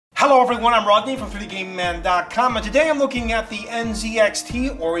Hello everyone, I'm Rodney from 3DGameman.com, and today I'm looking at the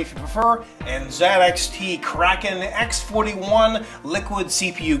NZXT, or if you prefer, NZXT Kraken X41 liquid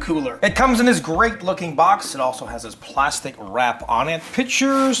CPU cooler. It comes in this great looking box. It also has this plastic wrap on it,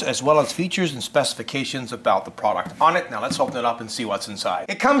 pictures as well as features and specifications about the product on it. Now let's open it up and see what's inside.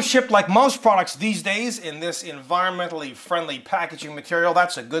 It comes shipped like most products these days in this environmentally friendly packaging material.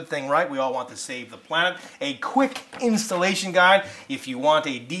 That's a good thing, right? We all want to save the planet. A quick installation guide. If you want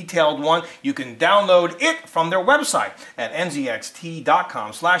a detailed one, you can download it from their website at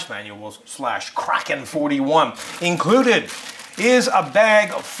nzxt.com/manuals/kraken41. Included is a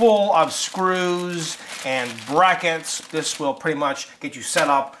bag full of screws and brackets. This will pretty much get you set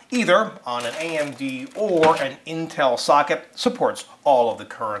up either on an AMD or an Intel socket. Supports all of the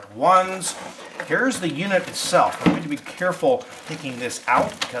current ones. Here's the unit itself. I'm going to be careful taking this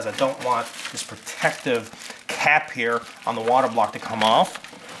out because I don't want this protective cap here on the water block to come off.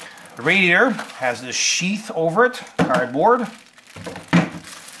 The radiator has this sheath over it, cardboard.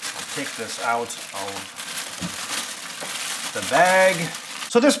 Take this out of the bag.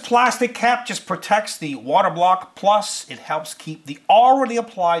 So this plastic cap just protects the water block, plus it helps keep the already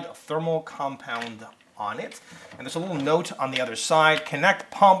applied thermal compound on it. And there's a little note on the other side: connect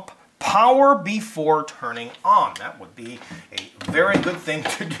pump, power before turning on. That would be a very good thing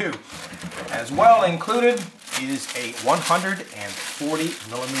to do. As well included is a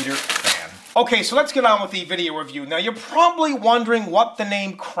 140mm fan. Okay, so let's get on with the video review. Now you're probably wondering what the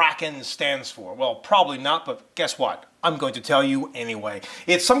name Kraken stands for. Well, probably not, but guess what? I'm going to tell you anyway.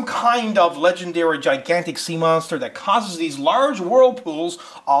 It's some kind of legendary gigantic sea monster that causes these large whirlpools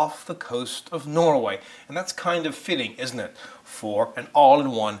off the coast of Norway. And that's kind of fitting, isn't it, for an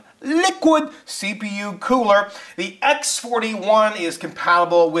all-in-one liquid CPU cooler. The X41 is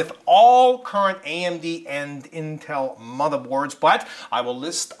compatible with all current AMD and Intel motherboards, but I will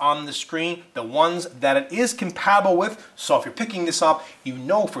list on the screen the ones that it is compatible with, so if you're picking this up, you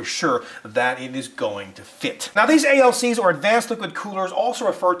know for sure that it is going to fit. Now these ALCs, or Advanced Liquid Coolers, also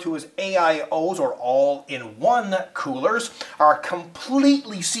referred to as AIOs, or all-in-one coolers, are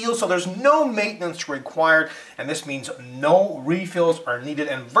completely sealed, so there's no maintenance required, and this means no refills are needed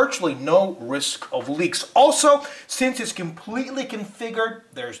and virtually no risk of leaks. Also, since it's completely configured,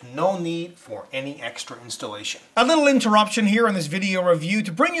 there's no need for any extra installation. A little interruption here in this video review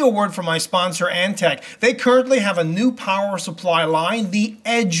to bring you a word from my sponsor, Antec. They currently have a new power supply line, the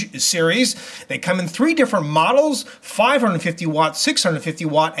Edge series. They come in 3 different models: 550 watt, 650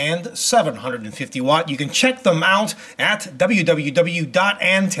 watt, and 750 watt. You can check them out at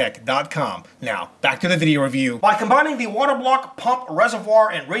www.antec.com. Now, back to the video review. By combining the water block, pump,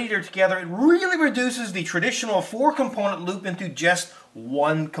 reservoir, and radiator together, it really reduces the traditional 4-component loop into just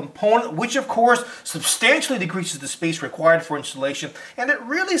one component, which of course substantially decreases the space required for installation, and it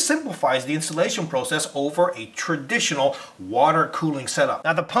really simplifies the installation process over a traditional water cooling setup.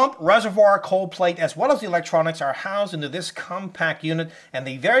 Now the pump, reservoir, cold plate, as well as the electronics are housed into this compact unit, and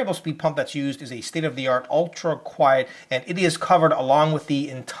the variable speed pump that's used is a state-of-the-art ultra quiet, and it is covered along with the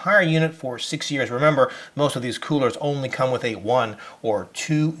entire unit for 6 years. Remember, most of these coolers only come with a 1 or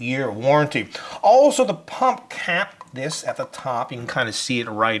 2 year warranty. Also, the pump cap, this at the top, you can kind of see it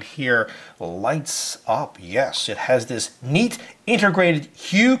right here, lights up. Yes, it has this neat integrated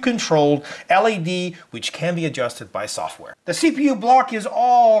hue controlled LED which can be adjusted by software. The CPU block is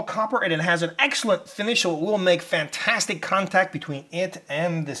all copper and it has an excellent finish, so it will make fantastic contact between it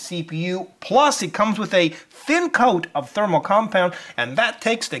and the CPU. Plus it comes with a thin coat of thermal compound, and that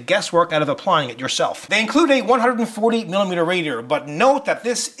takes the guesswork out of applying it yourself. They include a 140mm radiator, but note that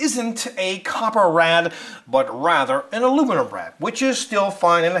this isn't a copper rad but rather an aluminum rad, which is still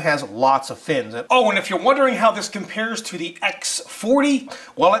fine, and it has lots of fins. Oh, and if you're wondering how this compares to the X40,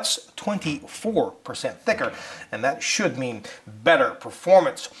 well, it's 24% thicker, and that should mean better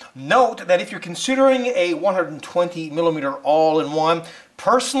performance. Note that if you're considering a 120mm all-in-one,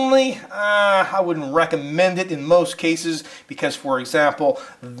 personally, I wouldn't recommend it in most cases because, for example,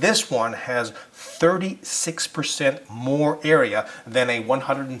 this one has 36% more area than a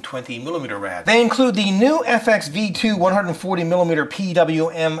 120mm rad. They include the new FX V2 140mm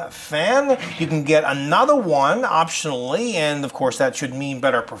PWM fan. You can get another one optionally, and of course that should mean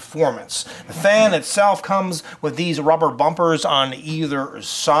better performance. The fan itself comes with these rubber bumpers on either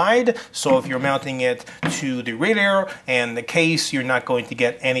side, so if you're mounting it to the radiator and the case, you're not going to to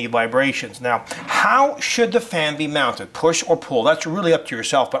get any vibrations. Now, how should the fan be mounted? Push or pull? That's really up to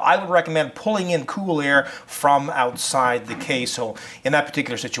yourself, but I would recommend pulling in cool air from outside the case. So in that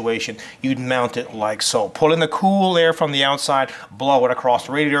particular situation, you'd mount it like so. Pull in the cool air from the outside, blow it across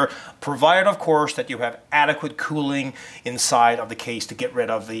the radiator, provided of course that you have adequate cooling inside of the case to get rid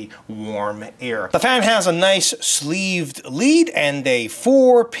of the warm air. The fan has a nice sleeved lead and a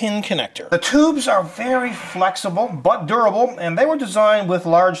 4-pin connector. The tubes are very flexible but durable, and they were designed with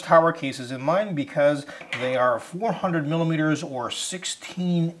large tower cases in mind because they are 400 millimeters or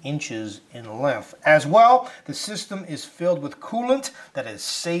 16 inches in length. As well, the system is filled with coolant that is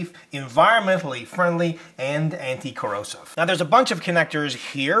safe, environmentally friendly, and anti-corrosive. Now there's a bunch of connectors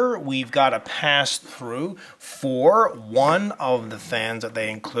here. We've got a pass-through for one of the fans that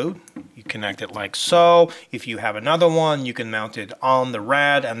they include. You connect it like so. If you have another one, you can mount it on the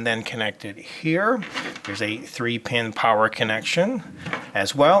rad and then connect it here. There's a 3-pin power connection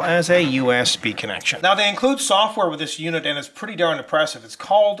as well as a USB connection. Now they include software with this unit, and it's pretty darn impressive. It's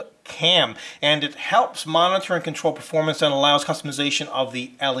called CAM, and it helps monitor and control performance and allows customization of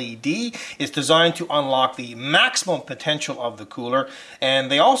the LED. It's designed to unlock the maximum potential of the cooler,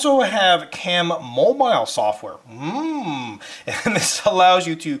 and they also have CAM mobile software. And this allows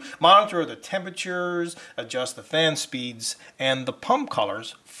you to monitor the temperatures, adjust the fan speeds, and the pump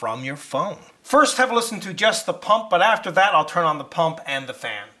colors from your phone. First, have a listen to just the pump, but after that, I'll turn on the pump and the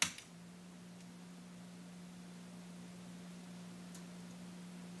fan.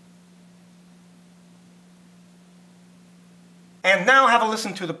 And now have a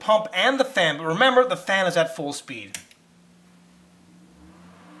listen to the pump and the fan, but remember, the fan is at full speed.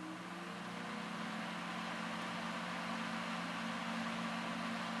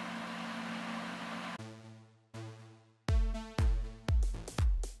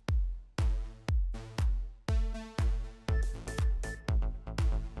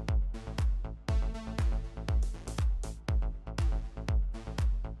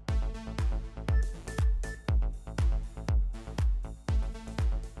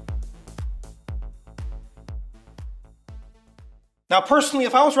 Now personally,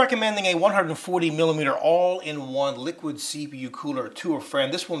 if I was recommending a 140 millimeter all-in-one liquid CPU cooler to a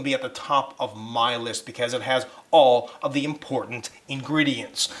friend, this one would be at the top of my list because it has all of the important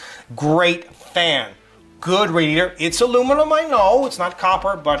ingredients. Great fan. Good radiator. It's aluminum, I know. It's not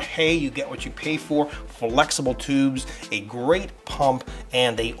copper, but hey, you get what you pay for. Flexible tubes, a great pump,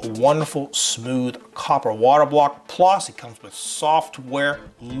 and a wonderful smooth copper water block. Plus, it comes with software.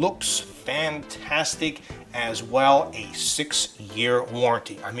 Looks fantastic. As well, a 6-year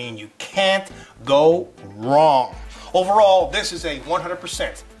warranty. I mean, you can't go wrong. Overall, this is a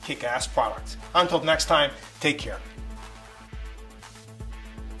 100% kick-ass product. Until next time, take care.